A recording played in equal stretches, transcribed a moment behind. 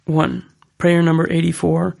1. Prayer number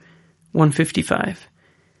 84, 155.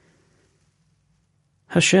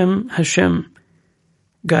 Hashem, Hashem,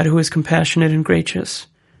 God who is compassionate and gracious,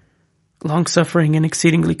 long-suffering and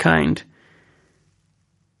exceedingly kind,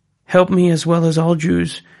 help me as well as all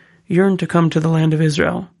Jews yearn to come to the land of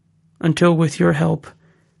Israel, until with your help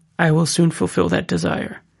I will soon fulfill that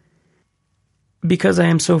desire. Because I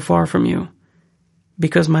am so far from you,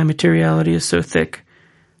 because my materiality is so thick,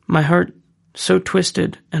 my heart so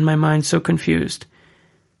twisted, and my mind so confused,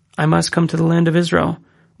 I must come to the land of Israel,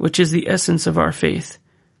 which is the essence of our faith,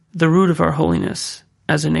 the root of our holiness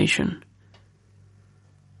as a nation.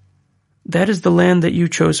 That is the land that you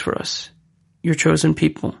chose for us, your chosen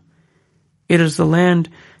people. It is the land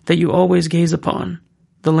that you always gaze upon,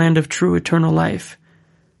 the land of true eternal life,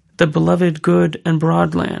 the beloved, good, and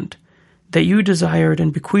broad land that you desired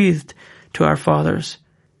and bequeathed to our fathers,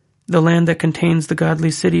 the land that contains the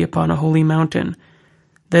godly city upon a holy mountain,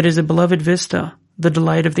 that is a beloved vista, the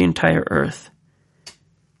delight of the entire earth,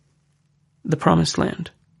 the promised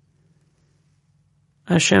land.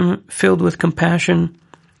 Hashem, filled with compassion,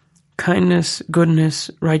 kindness, goodness,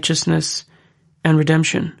 righteousness, and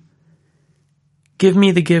redemption, give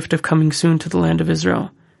me the gift of coming soon to the land of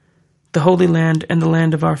Israel, the holy land and the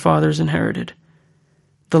land of our fathers inherited,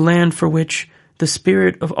 the land for which the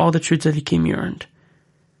spirit of all the true tzaddikim yearned.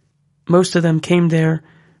 Most of them came there,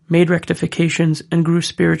 made rectifications, and grew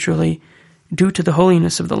spiritually due to the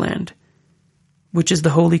holiness of the land, which is the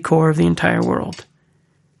holy core of the entire world.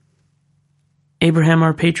 Abraham,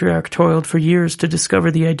 our patriarch, toiled for years to discover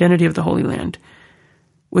the identity of the Holy Land,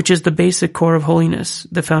 which is the basic core of holiness,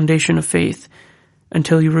 the foundation of faith,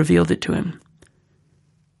 until you revealed it to him.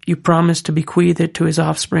 You promised to bequeath it to his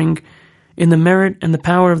offspring in the merit and the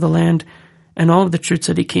power of the land and all of the true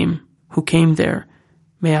tzaddikim who came there.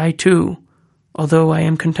 May I too, although I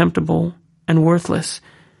am contemptible and worthless,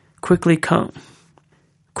 quickly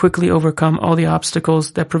overcome all the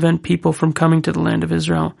obstacles that prevent people from coming to the land of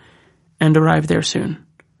Israel and arrive there soon.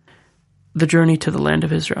 The journey to the land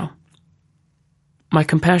of Israel. My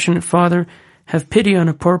compassionate Father, have pity on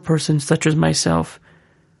a poor person such as myself,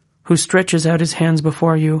 who stretches out his hands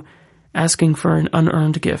before you, asking for an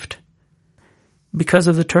unearned gift. Because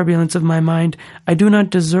of the turbulence of my mind, I do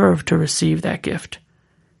not deserve to receive that gift.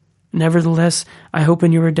 Nevertheless, I hope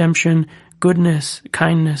in your redemption, goodness,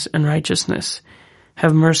 kindness, and righteousness.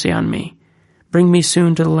 Have mercy on me. Bring me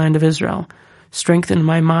soon to the land of Israel. Strengthen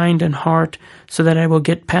my mind and heart so that I will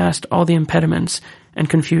get past all the impediments and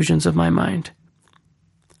confusions of my mind.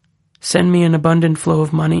 Send me an abundant flow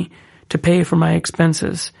of money to pay for my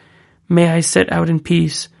expenses. May I set out in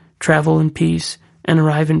peace, travel in peace, and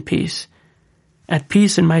arrive in peace. At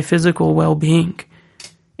peace in my physical well-being,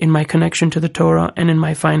 in my connection to the Torah, and in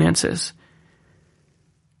my finances.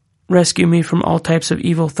 Rescue me from all types of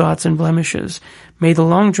evil thoughts and blemishes. May the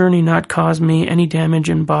long journey not cause me any damage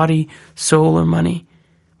in body, soul, or money.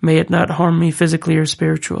 May it not harm me physically or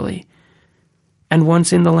spiritually. And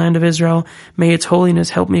once in the land of Israel, may its holiness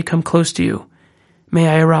help me come close to you. May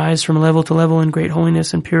I arise from level to level in great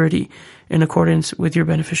holiness and purity in accordance with your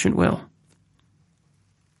beneficent will.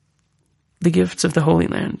 The gifts of the Holy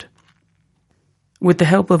Land. With the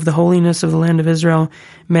help of the holiness of the land of Israel,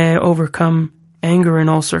 may I overcome anger in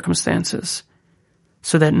all circumstances,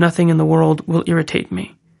 so that nothing in the world will irritate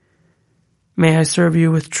me. May I serve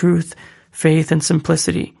you with truth, faith, and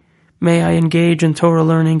simplicity. May I engage in Torah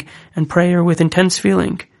learning and prayer with intense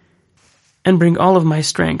feeling, and bring all of my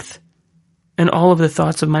strength and all of the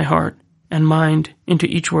thoughts of my heart and mind into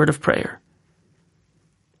each word of prayer.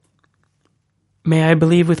 May I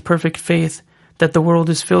believe with perfect faith that the world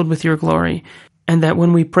is filled with your glory, and that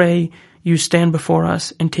when we pray, you stand before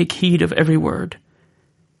us and take heed of every word.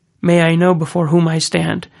 May I know before whom I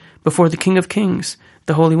stand, before the King of Kings,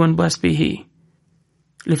 the Holy One, blessed be He.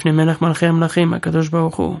 Lifnei Melech Malchei Amlachim, HaKadosh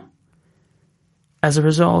Baruch Hu. As a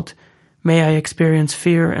result, may I experience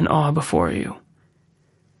fear and awe before you.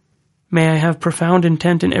 May I have profound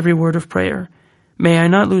intent in every word of prayer. May I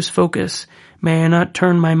not lose focus. May I not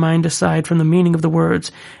turn my mind aside from the meaning of the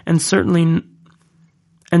words, and certainly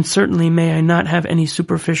may I not have any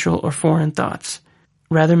superficial or foreign thoughts.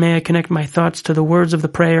 Rather, may I connect my thoughts to the words of the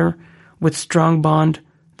prayer with strong bond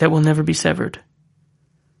that will never be severed.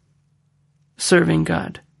 Serving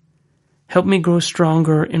God. Help me grow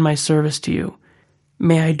stronger in my service to you.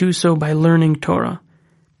 May I do so by learning Torah,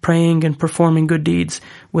 praying and performing good deeds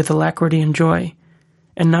with alacrity and joy,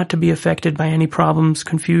 and not to be affected by any problems,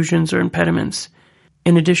 confusions, or impediments.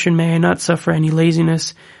 In addition, may I not suffer any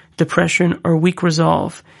laziness, depression, or weak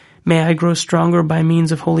resolve. May I grow stronger by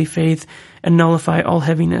means of holy faith and nullify all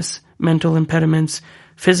heaviness, mental impediments,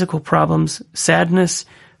 physical problems, sadness,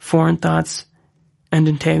 foreign thoughts, and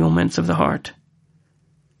entanglements of the heart.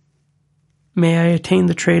 May I attain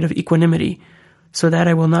the trait of equanimity, so that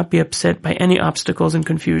I will not be upset by any obstacles and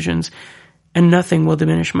confusions, and nothing will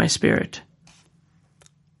diminish my spirit.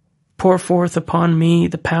 Pour forth upon me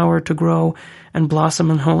the power to grow and blossom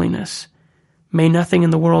in holiness. May nothing in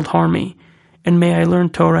the world harm me, and may I learn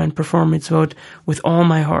Torah and perform mitzvot with all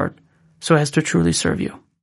my heart, so as to truly serve you.